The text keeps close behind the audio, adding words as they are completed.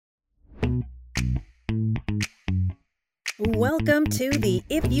Welcome to the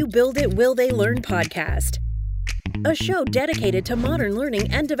If You Build It, Will They Learn podcast, a show dedicated to modern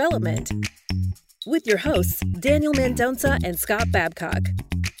learning and development. With your hosts, Daniel Mendonca and Scott Babcock.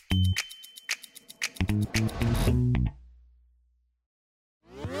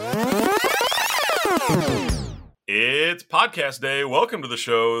 It's podcast day. Welcome to the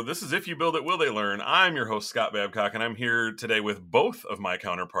show. This is If You Build It, Will They Learn? I'm your host, Scott Babcock, and I'm here today with both of my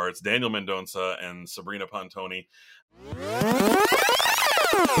counterparts, Daniel Mendonca and Sabrina Pontoni.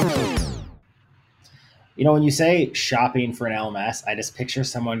 You know, when you say shopping for an LMS, I just picture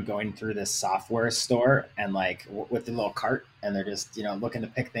someone going through this software store and like with the little cart, and they're just, looking to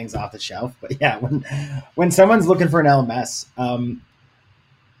pick things off the shelf. But yeah, when someone's looking for an LMS,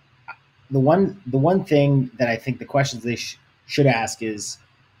 the one thing that I think the questions they should ask is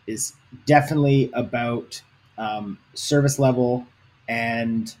definitely about service level.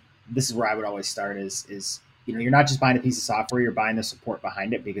 And this is where I would always start is you're not just buying a piece of software, you're buying the support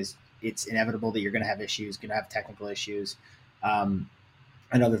behind it, because it's inevitable that you're going to have issues, going to have technical issues, and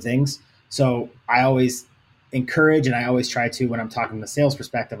other things. So I always encourage, and I always try to, when I'm talking from the sales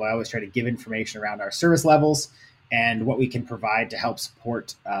perspective, I always try to give information around our service levels and what we can provide to help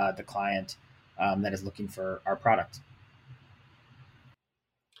support the client that is looking for our product.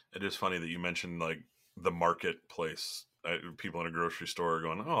 It is funny that you mentioned like the marketplace. People in a grocery store are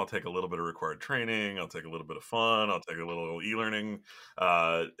going, I'll take a little bit of required training. I'll take a little bit of fun. I'll take a little e-learning,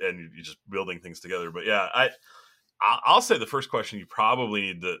 and you're just building things together. But yeah, I'll say the first question you probably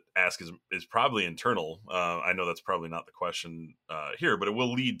need to ask is probably internal. I know that's probably not the question here, but it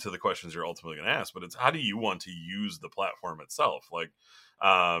will lead to the questions you're ultimately going to ask. But it's, how do you want to use the platform itself? Like,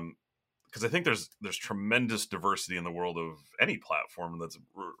 because I think there's tremendous diversity in the world of any platform that's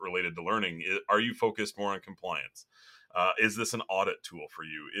related to learning. Are you focused more on compliance? Is this an audit tool for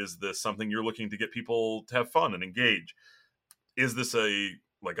you? Is this something you're looking to get people to have fun and engage? Is this a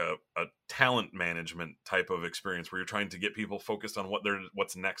talent management type of experience where you're trying to get people focused on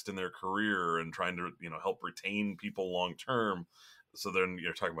what's next in their career and trying to help retain people long term? So then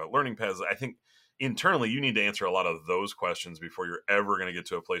you're talking about learning paths. I think internally you need to answer a lot of those questions before you're ever going to get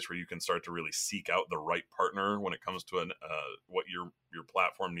to a place where you can start to really seek out the right partner when it comes to what your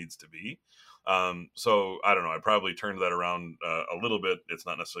platform needs to be. So I don't know, I probably turned that around a little bit. It's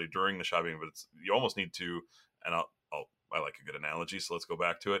not necessarily during the shopping, but you almost need to, and I like a good analogy, so let's go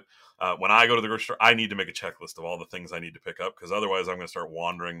back to it. When I go to the grocery store, I need to make a checklist of all the things I need to pick up, because otherwise I'm going to start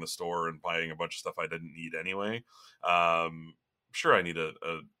wandering the store and buying a bunch of stuff I didn't need anyway. Sure, I need a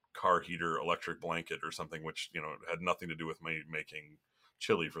car heater, electric blanket or something, which had nothing to do with me making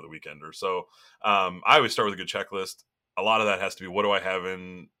chili for the weekend or so. I always start with a good checklist. A lot of that has to be, what do I have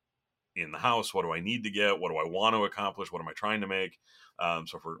in the house? What do I need to get? What do I want to accomplish? What am I trying to make?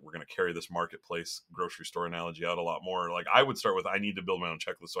 So if we're going to carry this marketplace grocery store analogy out a lot more, like I would start with, I need to build my own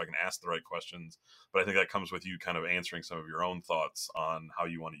checklist so I can ask the right questions. But I think that comes with you kind of answering some of your own thoughts on how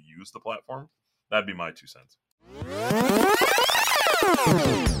you want to use the platform. That'd be my 2 cents.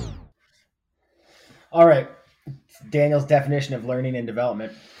 All right. Daniel's definition of learning and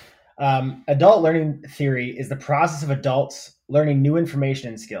development. Adult learning theory is the process of adults learning new information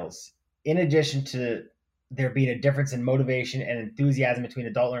and skills. In addition to there being a difference in motivation and enthusiasm between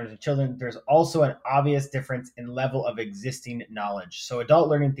adult learners and children, there's also an obvious difference in level of existing knowledge. So adult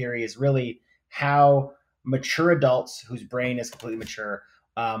learning theory is really how mature adults whose brain is completely mature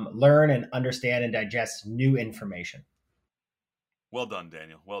learn and understand and digest new information. Well done,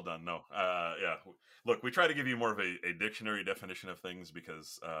 Daniel. Well done. No, yeah. Look, we try to give you more of a dictionary definition of things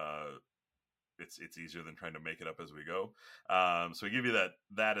because it's easier than trying to make it up as we go. So we give you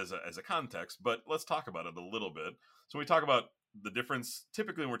that as a context, but let's talk about it a little bit. So we talk about the difference.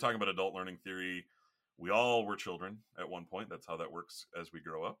 Typically, when we're talking about adult learning theory, we all were children at one point. That's how that works as we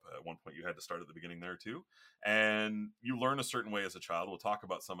grow up. At one point, you had to start at the beginning there too. And you learn a certain way as a child. We'll talk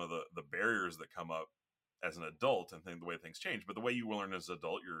about some of the barriers that come up as an adult and the way things change. But the way you learn as an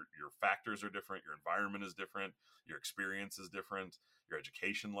adult, your factors are different. Your environment is different. Your experience is different. Your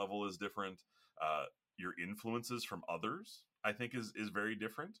education level is different. Your influences from others, I think, is very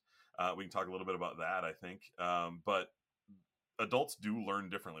different. We can talk a little bit about that, I think. But adults do learn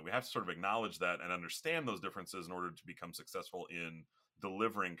differently. We have to sort of acknowledge that and understand those differences in order to become successful in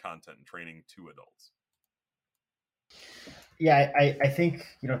delivering content and training to adults. Yeah, I think,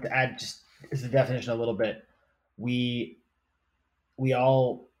 to add just as the definition a little bit, we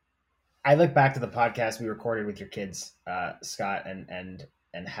all, I look back to the podcast we recorded with your kids, Scott,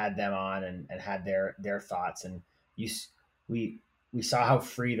 and had them on and had their thoughts, and we saw how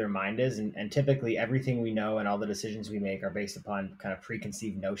free their mind is, and typically everything we know and all the decisions we make are based upon kind of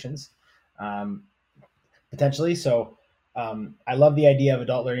preconceived notions, potentially. So I love the idea of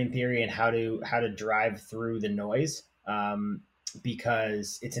adult learning theory and how to drive through the noise,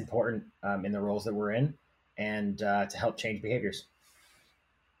 because it's important in the roles that we're in, and to help change behaviors.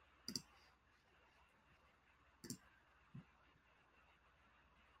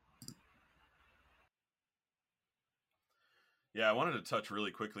 Yeah, I wanted to touch really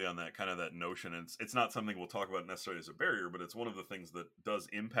quickly on that kind of that notion. It's not something we'll talk about necessarily as a barrier, but it's one of the things that does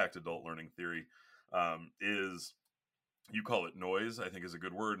impact adult learning theory. Is you call it noise, I think is a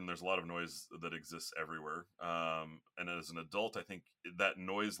good word, and there's a lot of noise that exists everywhere. And as an adult, I think that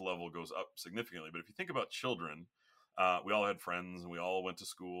noise level goes up significantly. But if you think about children, we all had friends and we all went to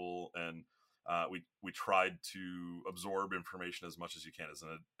school, and we tried to absorb information as much as you can.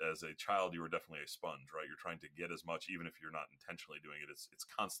 As a child, you were definitely a sponge, right? You're trying to get as much, even if you're not intentionally doing it. It's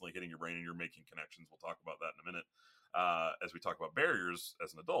constantly hitting your brain, and you're making connections. We'll talk about that in a minute as we talk about barriers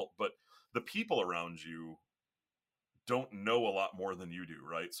as an adult. But the people around you don't know a lot more than you do,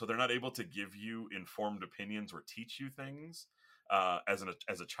 right? So they're not able to give you informed opinions or teach you things as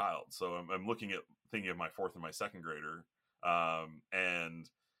a child. So I'm thinking of my fourth and my second grader, and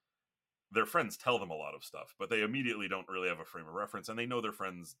their friends tell them a lot of stuff, but they immediately don't really have a frame of reference, and they know their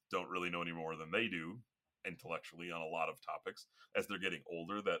friends don't really know any more than they do intellectually on a lot of topics. As they're getting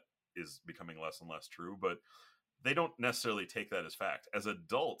older, that is becoming less and less true, but they don't necessarily take that as fact. As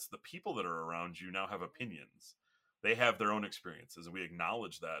adults, the people that are around you now have opinions. They have their own experiences, and we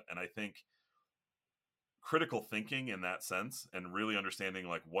acknowledge that. And I think critical thinking in that sense, and really understanding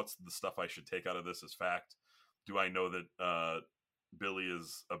like what's the stuff I should take out of this as fact. Do I know that Billy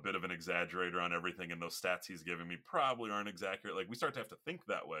is a bit of an exaggerator on everything, and those stats he's giving me probably aren't exact? Like, we start to have to think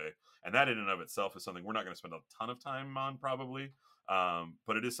that way, and that in and of itself is something we're not going to spend a ton of time on probably,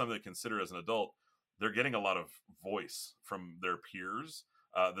 but it is something to consider as an adult. They're getting a lot of voice from their peers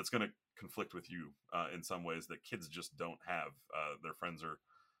that's going to conflict with you in some ways that kids just don't have. Their friends are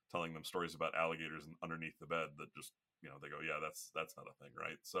telling them stories about alligators underneath the bed that just, they go, yeah, that's not a thing,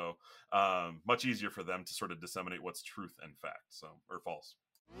 right? So much easier for them to sort of disseminate what's truth and fact, or false.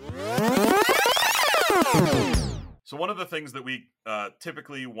 So one of the things that we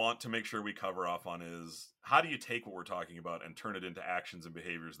typically want to make sure we cover off on is, how do you take what we're talking about and turn it into actions and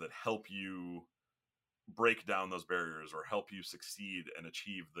behaviors that help you break down those barriers, or help you succeed and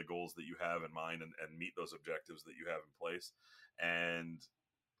achieve the goals that you have in mind, and meet those objectives that you have in place. And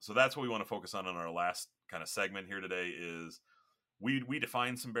so that's what we want to focus on our last kind of segment here today. Is we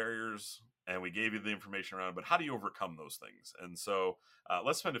defined some barriers and we gave you the information around it, but how do you overcome those things? And so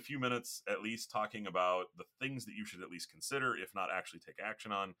let's spend a few minutes at least talking about the things that you should at least consider, if not actually take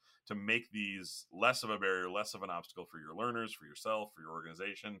action on, to make these less of a barrier, less of an obstacle for your learners, for yourself, for your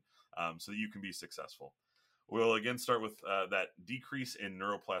organization, so that you can be successful. We'll again start with that decrease in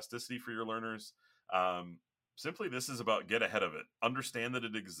neuroplasticity for your learners. Simply, this is about get ahead of it, understand that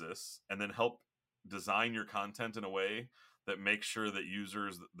it exists, and then help design your content in a way that makes sure that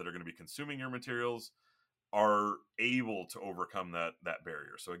users that are going to be consuming your materials are able to overcome that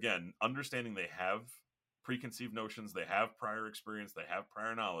barrier. So again, understanding they have preconceived notions, they have prior experience, they have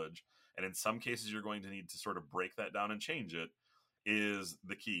prior knowledge, and in some cases you're going to need to sort of break that down and change it, is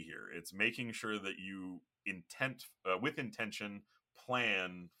the key here. It's making sure that you with intention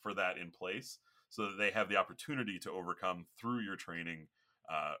plan for that in place, so that they have the opportunity to overcome through your training,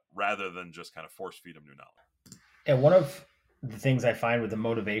 rather than just kind of force feed them new knowledge. And one of the things I find with the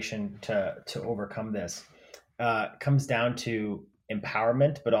motivation to overcome this comes down to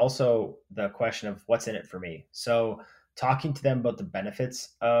empowerment, but also the question of what's in it for me. So talking to them about the benefits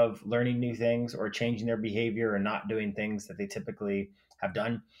of learning new things, or changing their behavior, or not doing things that they typically have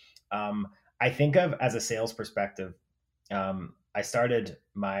done. I think of, as a sales perspective, I started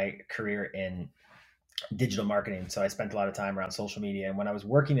my career in digital marketing. So I spent a lot of time around social media. And when I was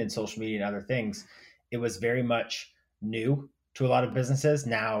working in social media and other things, it was very much new to a lot of businesses.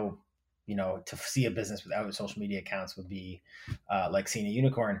 Now, to see a business without social media accounts would be like seeing a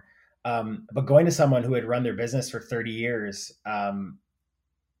unicorn. But going to someone who had run their business for 30 years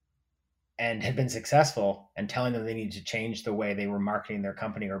and had been successful, and telling them they needed to change the way they were marketing their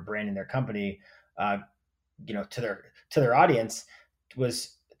company or branding their company, to their audience,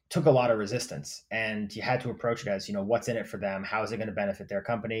 took a lot of resistance. And you had to approach it as, what's in it for them? How is it going to benefit their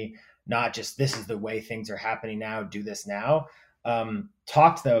company? Not just, this is the way things are happening now, do this now.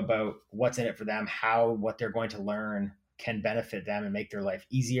 Talk to them about what's in it for them, how what they're going to learn can benefit them and make their life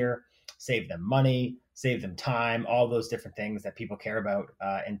easier, save them money, save them time, all those different things that people care about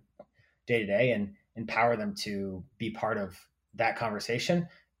in day to day, and empower them to be part of that conversation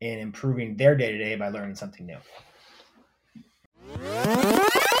in improving their day to day by learning something new.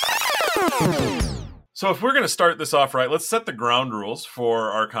 So if we're going to start this off right, let's set the ground rules for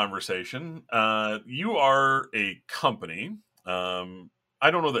our conversation. You are a company.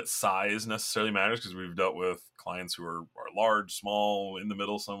 I don't know that size necessarily matters because we've dealt with clients who are large, small, in the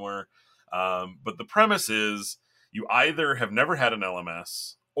middle somewhere. But the premise is you either have never had an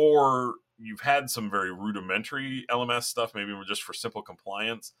LMS or you've had some very rudimentary LMS stuff, maybe just for simple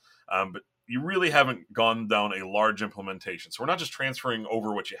compliance. But you really haven't gone down a large implementation. So we're not just transferring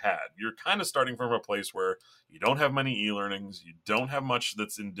over what you had. You're kind of starting from a place where you don't have many e-learnings. You don't have much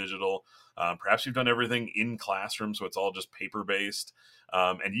that's in digital. Perhaps you've done everything in classroom, so it's all just paper-based.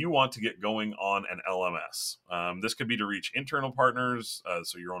 And you want to get going on an LMS. This could be to reach internal partners,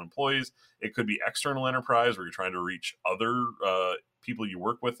 so your own employees. It could be external enterprise, where you're trying to reach other people you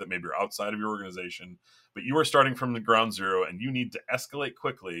work with that maybe are outside of your organization. But you are starting from the ground zero, and you need to escalate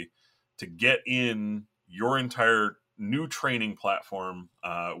quickly to get in your entire new training platform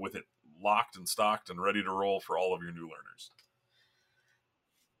with it locked and stocked and ready to roll for all of your new learners.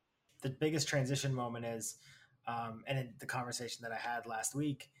 The biggest transition moment is, and in the conversation that I had last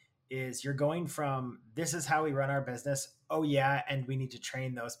week, is you're going from this is how we run our business, oh yeah, and we need to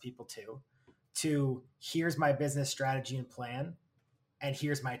train those people too, to here's my business strategy and plan, and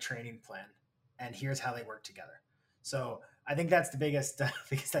here's my training plan, and here's how they work together. So I think that's the biggest,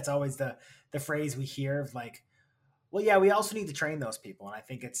 because that's always the phrase we hear of like, well, yeah, we also need to train those people. And I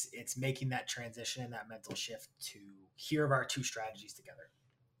think it's making that transition and that mental shift to here are our two strategies together.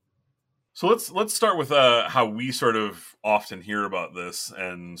 So let's start with how we sort of often hear about this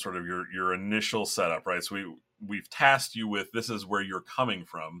and sort of your initial setup, right? So we've tasked you with this is where you're coming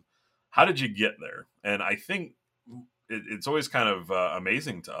from. How did you get there? And I think it's always kind of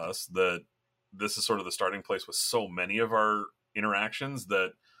amazing to us that this is sort of the starting place with so many of our interactions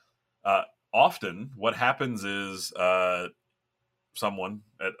that often what happens is someone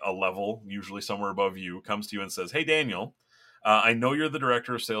at a level, usually somewhere above you, comes to you and says, hey, Daniel, I know you're the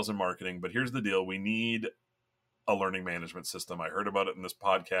director of sales and marketing, but here's the deal. We need a learning management system. I heard about it in this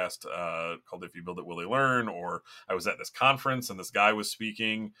podcast called If You Build It, Will They Learn? Or I was at this conference and this guy was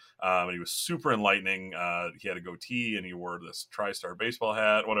speaking and he was super enlightening. He had a goatee and he wore this TriStar baseball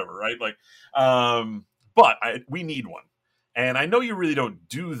hat, whatever, right? Like, but we need one. And I know you really don't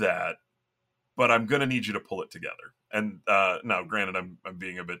do that, but I'm going to need you to pull it together. And now, granted, I'm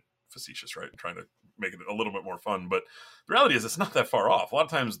being a bit facetious, right? I'm trying to make it a little bit more fun, but the reality is it's not that far off. A lot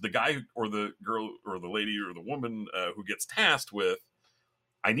of times the guy or the girl or the lady or the woman who gets tasked with,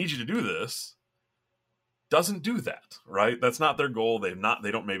 I need you to do this, doesn't do that, right? That's not their goal. They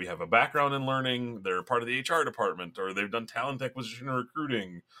don't maybe have a background in learning. They're part of the HR department, or they've done talent acquisition and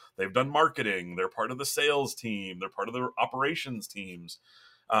recruiting. They've done marketing. They're part of the sales team. They're part of the operations teams.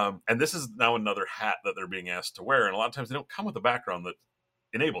 And this is now another hat that they're being asked to wear. And a lot of times they don't come with a background that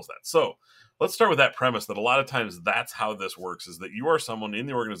enables that. So let's start with that premise that a lot of times that's how this works, is that you are someone in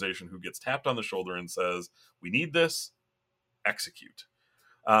the organization who gets tapped on the shoulder and says, we need this, execute.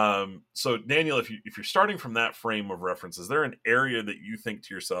 So Daniel, if you're starting from that frame of reference, is there an area that you think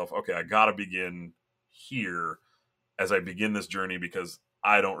to yourself, okay, I got to begin here as I begin this journey because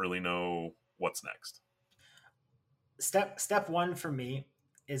I don't really know what's next? Step one for me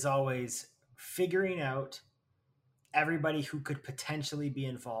is always figuring out everybody who could potentially be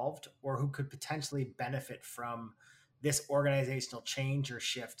involved or who could potentially benefit from this organizational change or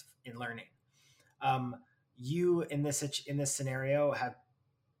shift in learning. You in this scenario have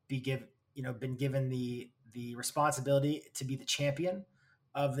been given the responsibility to be the champion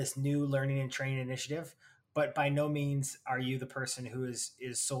of this new learning and training initiative, but by no means are you the person who is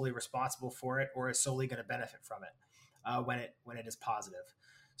solely responsible for it or is solely going to benefit from it when it is positive.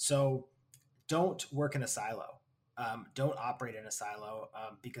 So don't work in a silo. Don't operate in a silo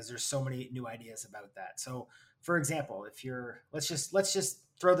because there's so many new ideas about that. So, for example, if let's just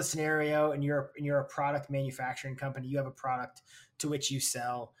throw the scenario, and you're a product manufacturing company. You have a product to which you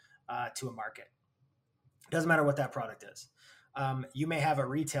sell to a market. It doesn't matter what that product is. You may have a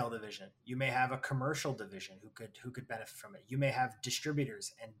retail division. You may have a commercial division who could benefit from it. You may have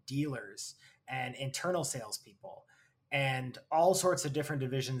distributors and dealers and internal salespeople and all sorts of different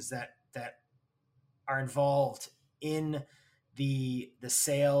divisions that are involved in the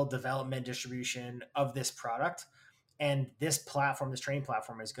sale, development, distribution of this product. And this platform, this training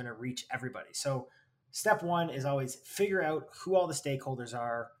platform, is going to reach everybody. So step one is always figure out who all the stakeholders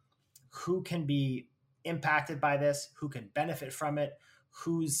are, who can be impacted by this, who can benefit from it,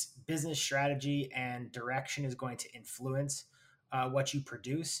 whose business strategy and direction is going to influence what you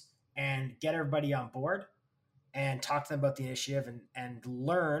produce, and get everybody on board and talk to them about the initiative and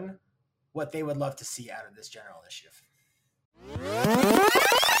learn what they would love to see out of this general initiative.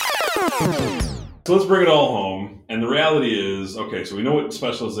 So let's bring it all home. And the reality is, okay, so we know what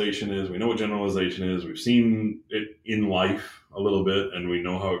specialization is, we know what generalization is, we've seen it in life a little bit, and we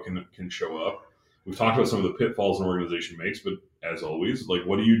know how it can show up. We've talked about some of the pitfalls an organization makes, but as always, like,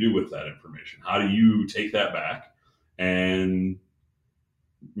 what do you do with that information? How do you take that back and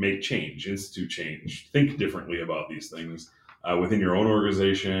make change, institute change, think differently about these things within your own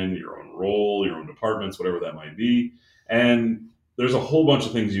organization, your own role, your own departments, whatever that might be? And there's a whole bunch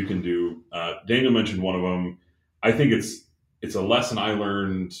of things you can do. Daniel mentioned one of them. I think it's a lesson I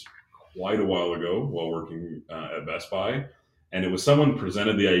learned quite a while ago while working at Best Buy, and it was someone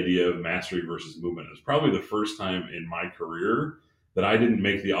presented the idea of mastery versus movement. It was probably the first time in my career that I didn't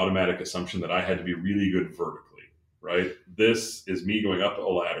make the automatic assumption that I had to be really good vertically. Right? This is me going up a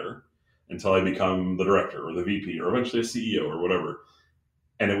ladder until I become the director or the VP or eventually a CEO or whatever.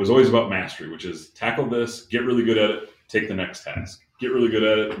 And it was always about mastery, which is tackle this, get really good at it, take the next task. Get really good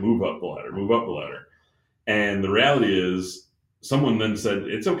at it, move up the ladder, move up the ladder. And the reality is, someone then said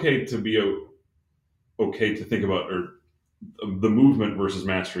it's okay to be okay to think about, or the movement versus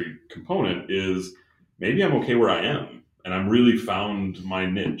mastery component is maybe I'm okay where I am and I'm really found my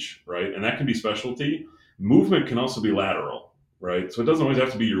niche, right? And that can be specialty. Movement can also be lateral, right? So it doesn't always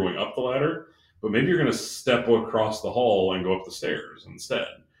have to be you're going up the ladder, but maybe you're going to step across the hall and go up the stairs instead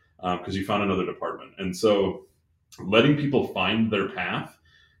because you found another department. And so letting people find their path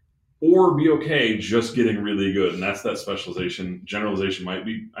or be okay just getting really good. And that's that specialization. Generalization might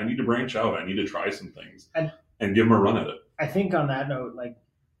be, I need to branch out. I need to try some things and give them a run at it. I think on that note, like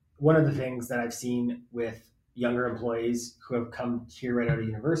one of the things that I've seen with younger employees who have come here right out of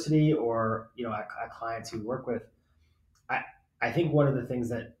university or, clients who we work with, I think one of the things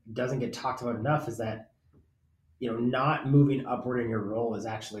that doesn't get talked about enough is that, not moving upward in your role is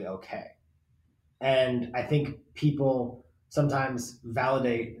actually okay. And I think people sometimes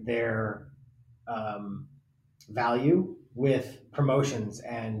validate their value with promotions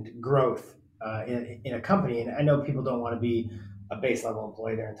and growth in a company. And I know people don't want to be a base level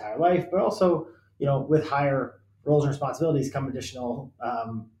employee their entire life, but also, with higher roles and responsibilities come additional,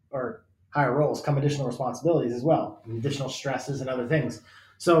 or higher roles come additional responsibilities as well, and additional stresses and other things.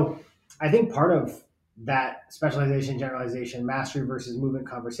 So I think part of that specialization, generalization, mastery versus movement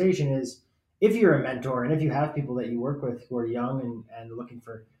conversation is, if you're a mentor and if you have people that you work with who are young and looking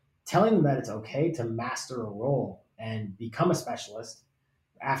for, telling them that it's okay to master a role and become a specialist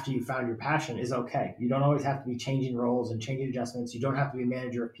after you found your passion is okay. You don't always have to be changing roles and changing adjustments. You don't have to be a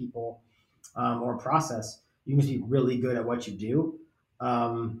manager of people or process. You can just be really good at what you do.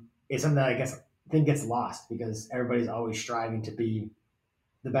 It's something that I think gets lost because everybody's always striving to be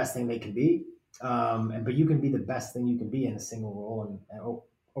the best thing they can be. But you can be the best thing you can be in a single role and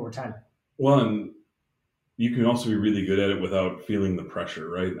over time. Well, and you can also be really good at it without feeling the pressure,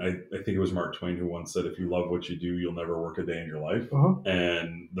 right? I think it was Mark Twain who once said, if you love what you do, you'll never work a day in your life. Uh-huh.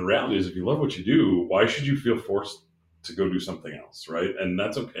 And the reality is, if you love what you do, why should you feel forced to go do something else, right? And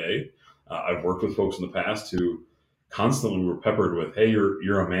that's okay. I've worked with folks in the past who constantly were peppered with, hey,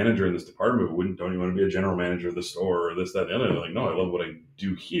 you're a manager in this department, but don't you want to be a general manager of the store or this, that, and the other? And they're like, no, I love what I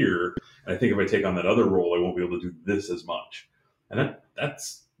do here. And I think if I take on that other role, I won't be able to do this as much. And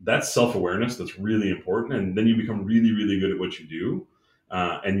that's self-awareness that's really important. And then you become really, really good at what you do.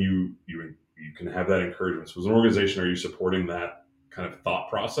 And you can have that encouragement. So as an organization, are you supporting that kind of thought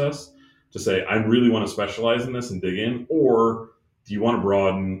process to say, I really want to specialize in this and dig in? Or do you want to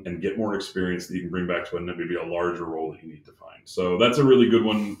broaden and get more experience that you can bring back to maybe a larger role that you need to find? So that's a really good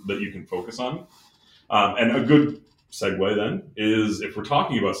one that you can focus on. And a good segue then is, if we're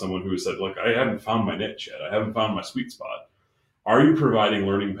talking about someone who said, look, I haven't found my niche yet. I haven't found my sweet spot. Are you providing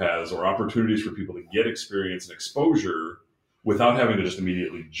learning paths or opportunities for people to get experience and exposure without having to just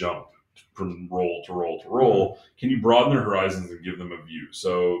immediately jump from role to role to role? Can you broaden their horizons and give them a view?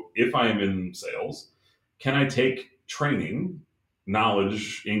 So if I am in sales, can I take training,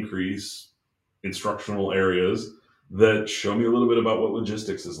 knowledge increase, instructional areas that show me a little bit about what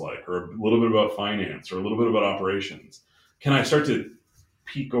logistics is like, or a little bit about finance, or a little bit about operations? Can I start to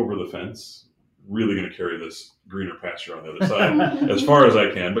peek over the fence? Really going to carry this greener pasture on the other side as far as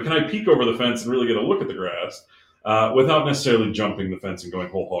I can, but can I peek over the fence and really get a look at the grass without necessarily jumping the fence and going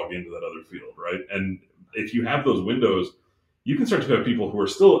whole hog into that other field, right? And if you have those windows, you can start to have people who are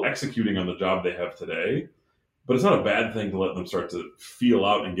still executing on the job they have today, but it's not a bad thing to let them start to feel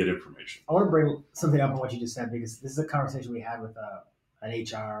out and get information. I want to bring something up on what you just said, because this is a conversation we had with an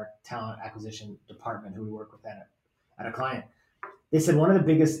HR talent acquisition department who we work with at a client. They said one of the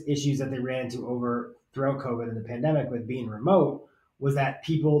biggest issues that they ran into throughout COVID and the pandemic with being remote was that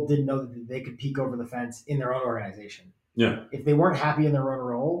people didn't know that they could peek over the fence in their own organization. Yeah. If they weren't happy in their own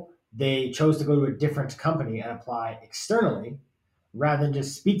role, they chose to go to a different company and apply externally rather than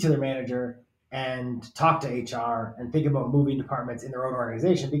just speak to their manager and talk to HR and think about moving departments in their own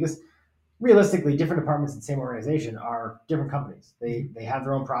organization, because realistically, different departments in the same organization are different companies. They have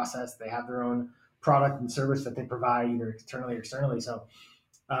their own process, they have their own product and service that they provide either internally or externally. So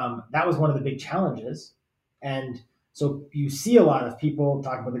that was one of the big challenges. And so you see a lot of people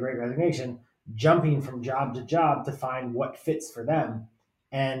talk about the Great Resignation, jumping from job to job to find what fits for them.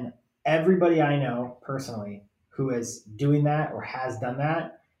 And everybody I know personally who is doing that or has done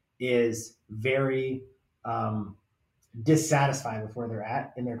that is very dissatisfied with where they're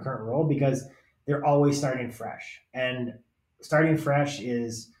at in their current role, because they're always starting fresh. And starting fresh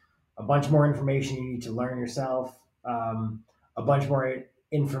is a bunch more information you need to learn yourself, a bunch more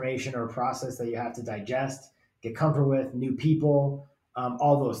information or process that you have to digest, get comfortable with, new people,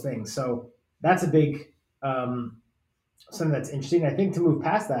 all those things. So that's a big something that's interesting. I think to move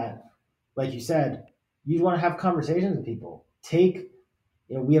past that, like you said, you want to have conversations with people.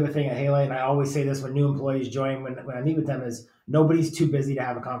 We have a thing at Haley, and I always say this when new employees join, when I meet with them, is nobody's too busy to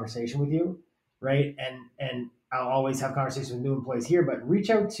have a conversation with you, right? And I'll always have conversations with new employees here, but reach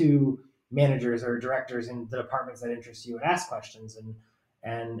out to managers or directors in the departments that interest you and ask questions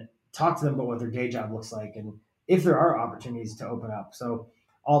and talk to them about what their day job looks like and if there are opportunities to open up. So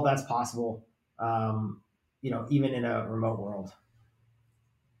all that's possible, even in a remote world.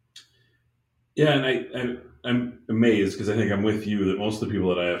 Yeah, and I'm amazed, because I think I'm with you that most of the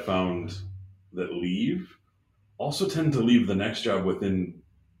people that I have found that leave also tend to leave the next job within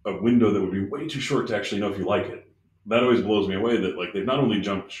a window that would be way too short to actually know if you like it. That always blows me away, that like they've not only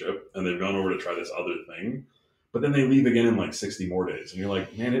jumped ship and they've gone over to try this other thing, but then they leave again in like 60 more days. And you're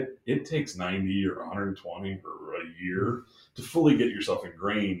like, man, it takes 90 or 120 or a year to fully get yourself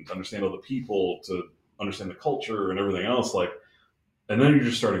ingrained, to understand all the people, to understand the culture and everything else. Like, and then you're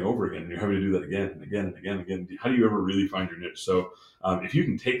just starting over again, and you're having to do that again and again and again and again. How do you ever really find your niche? So if you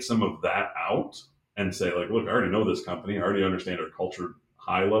can take some of that out and say, like, look, I already know this company. I already understand our culture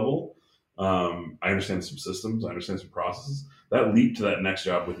high level. I understand some systems. I understand some processes. That leap to that next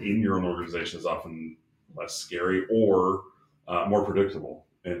job within your own organization is often less scary or more predictable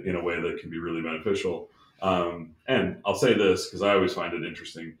in a way that can be really beneficial. And I'll say this, because I always find it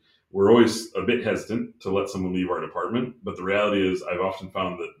interesting. We're always a bit hesitant to let someone leave our department, but the reality is I've often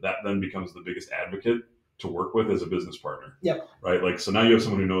found that then becomes the biggest advocate to work with as a business partner. Yep. Right? Like, so now you have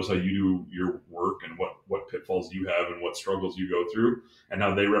someone who knows how you do your work and what pitfalls you have and what struggles you go through, and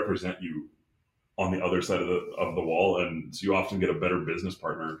now they represent you on the other side of the wall. And so you often get a better business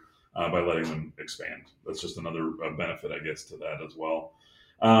partner by letting them expand. That's just another benefit, I guess, to that as well.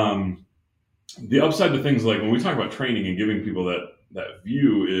 The upside to things like when we talk about training and giving people that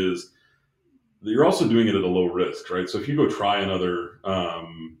view is that you're also doing it at a low risk, right? So if you go try another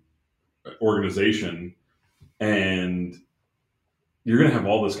organization and you're going to have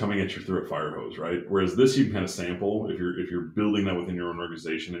all this coming at you through a fire hose, right? Whereas this, you can kind of sample if you're building that within your own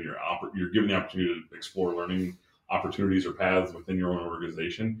organization and you're given the opportunity to explore learning opportunities or paths within your own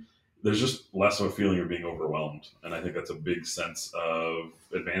organization. There's just less of a feeling of being overwhelmed. And I think that's a big sense of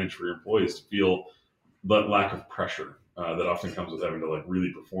advantage for your employees to feel that lack of pressure that often comes with having to like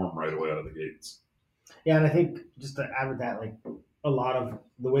really perform right away out of the gates. Yeah. And I think just to add with that, like a lot of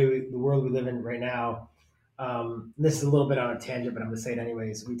the world we live in right now, this is a little bit on a tangent, but I'm going to say it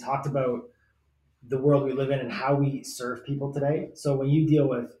anyways. We talked about the world we live in and how we serve people today. So when you deal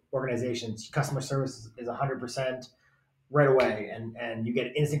with organizations, customer service is 100% right away, and you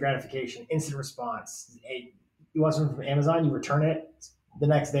get instant gratification, instant response. You want something from Amazon, you return it, the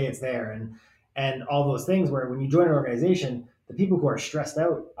next day it's there, and all those things. Where when you join an organization, the people who are stressed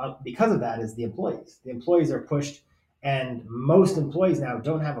out because of that is the employees. The employees are pushed, and most employees now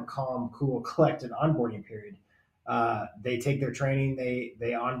don't have a calm, cool, collected onboarding period. They take their training,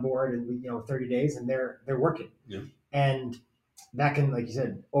 they onboard in 30 days, and they're working. Yeah. And that can, like you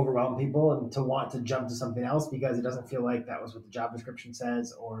said, overwhelm people and to want to jump to something else because it doesn't feel like that was what the job description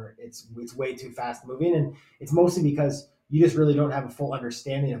says, or it's way too fast moving. And it's mostly because you just really don't have a full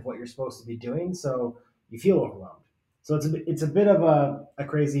understanding of what you're supposed to be doing. So you feel overwhelmed. So it's a bit of a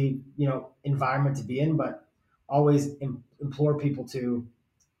crazy, environment to be in, but always implore people to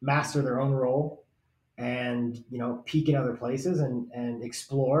master their own role and, peek in other places and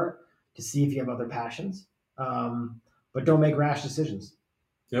explore to see if you have other passions. But don't make rash decisions.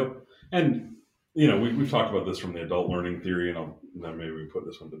 Yep. And, we've talked about this from the adult learning theory, and then maybe we put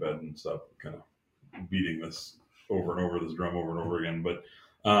this one to bed and stop kind of beating this over and over, this drum over and over again. But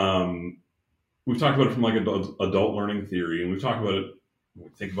we've talked about it from like adult learning theory, and we've talked about it, when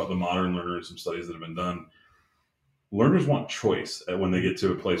we think about the modern learner and some studies that have been done. learners want choice when they get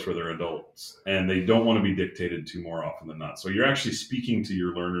to a place where they're adults, and they don't want to be dictated to more often than not. So you're actually speaking to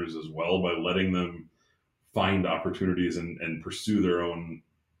your learners as well by letting them find opportunities and pursue their own,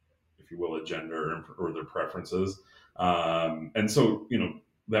 if you will, agenda or their preferences. And so,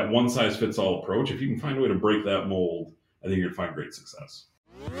 that one size fits all approach, if you can find a way to break that mold, I think you're going to find great success.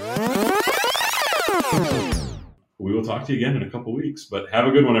 We will talk to you again in a couple weeks, but have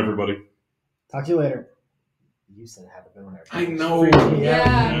a good one, everybody. Talk to you later. You said have a good one, everybody. I know.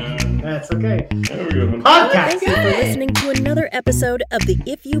 Yeah. That's okay. Have a good one. Podcast. Thank you for listening to another episode of the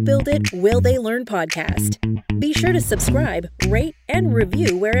If You Build It, Will They Learn podcast. Be sure to subscribe, rate, and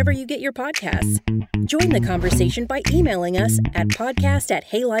review wherever you get your podcasts. Join the conversation by emailing us at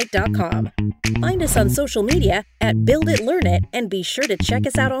podcast@haylight.com. Find us on social media at Build It, Learn It, and be sure to check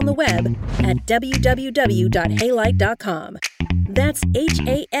us out on the web at www.haylight.com. That's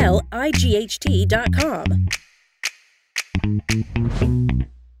HALIGHT.com.